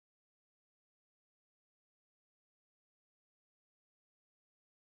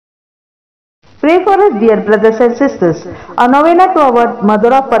Pray for us, dear brothers and sisters. A novena to our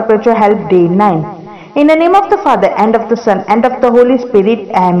Mother of Perpetual Help, Day 9. In the name of the Father, and of the Son, and of the Holy Spirit.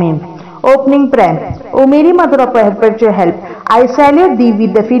 Amen. Opening prayer. O Mary, Mother of Perpetual Help, I salute Thee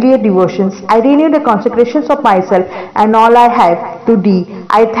with the filial devotions. I renew the consecrations of myself and all I have to Thee.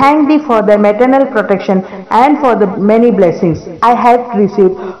 I thank Thee for Thy maternal protection and for the many blessings I have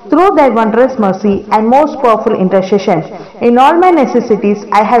received through Thy wondrous mercy and most powerful intercession. In all my necessities,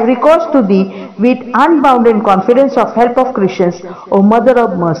 I have recourse to Thee with unbounded confidence of help of Christians, O Mother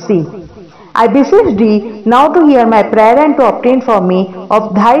of Mercy. I beseech Thee now to hear my prayer and to obtain for me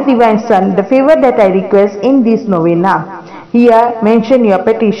of Thy divine Son the favor that I request in this novena. Here mention your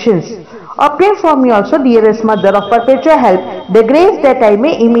petitions. Obtain for me also, dearest Mother of Perpetual Help, the grace that I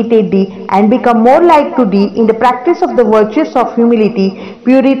may imitate Thee and become more like to Thee in the practice of the virtues of humility,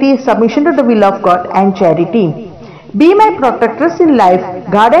 purity, submission to the will of God, and charity. Be my protectress in life,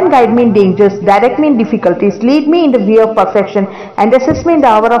 guard and guide me in dangers, direct me in difficulties, lead me in the way of perfection, and assist me in the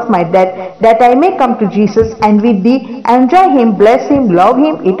hour of my death, that I may come to Jesus and with Thee enjoy Him, bless Him, love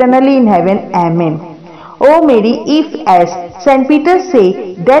Him eternally in heaven. Amen. O Mary, if as St. Peter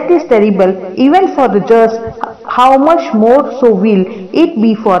say, death is terrible even for the just, how much more so will it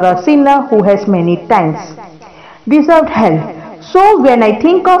be for a sinner who has many times deserved hell. So when I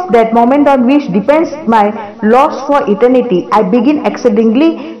think of that moment on which depends my loss for eternity, I begin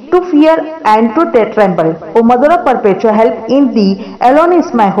exceedingly to fear and to tremble. O Mother of Perpetual Help, in Thee alone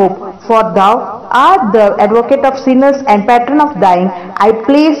is my hope, for Thou art the advocate of sinners and patron of dying. I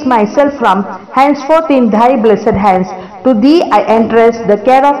place myself from henceforth in Thy blessed hands. To Thee I entrust the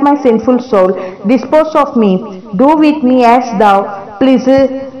care of my sinful soul. Dispose of me, do with me as Thou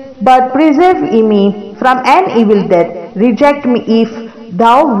pleasest, but preserve me from an evil death. Reject me if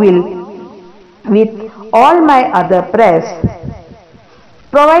Thou wilt with all my other prayers.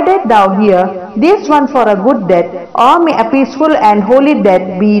 Provided Thou hear this one for a good death, or may a peaceful and holy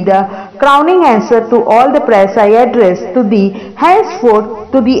death be the crowning answer to all the prayers I address to Thee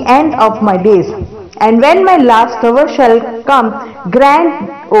henceforth to the end of my days. And when my last hour shall come, grant,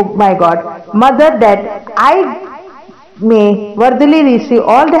 O my God, Mother, that I may worthily receive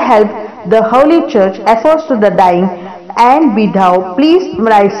all the help the Holy Church affords to the dying, and be Thou pleased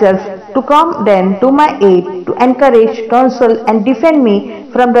Thyself to come then to my aid, to encourage, counsel, and defend me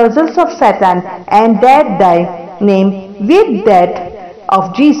from the results of Satan, and that Thy name with that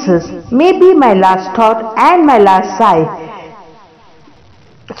of Jesus may be my last thought and my last sigh,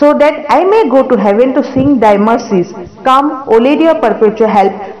 so that I may go to heaven to sing Thy mercies. Come, O Lady of Perpetual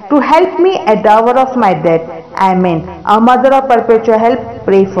Help, to help me at the hour of my death. Amen. Our Mother of Perpetual Help,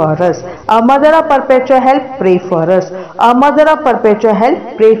 pray for us. Our Mother of Perpetual Help, pray for us. Our Mother of Perpetual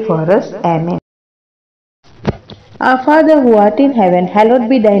Help, pray for us. Amen. Our Father who art in heaven, hallowed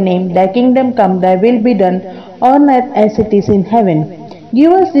be Thy name. Thy kingdom come, Thy will be done on earth as it is in heaven.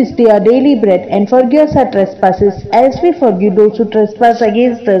 Give us this day our daily bread, and forgive us our trespasses, as we forgive those who trespass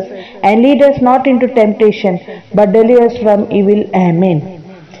against us. And lead us not into temptation, but deliver us from evil. Amen.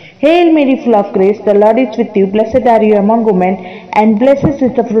 Hail Mary, full of grace, the Lord is with you. Blessed are you among women, and blessed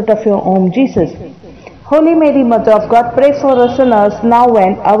is the fruit of your womb, Jesus. Holy Mary, Mother of God, pray for us sinners, now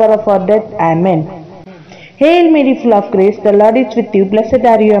and hour of our death. Amen. Hail Mary, full of grace, the Lord is with you. Blessed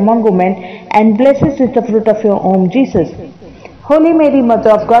are you among women, and blessed is the fruit of your womb, Jesus. Holy Mary,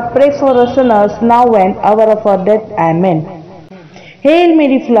 Mother of God, pray for us sinners, now and hour of our death. Amen. Hail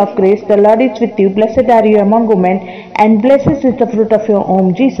Mary, full of grace, the Lord is with you. Blessed are you among women, and blessed is the fruit of your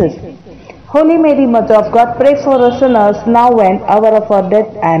womb, Jesus. Holy Mary, Mother of God, pray for us sinners, now and hour of our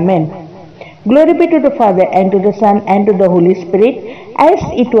death. Amen. Glory be to the Father, and to the Son, and to the Holy Spirit, as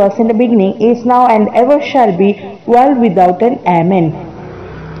it was in the beginning, is now, and ever shall be, world without end. Amen.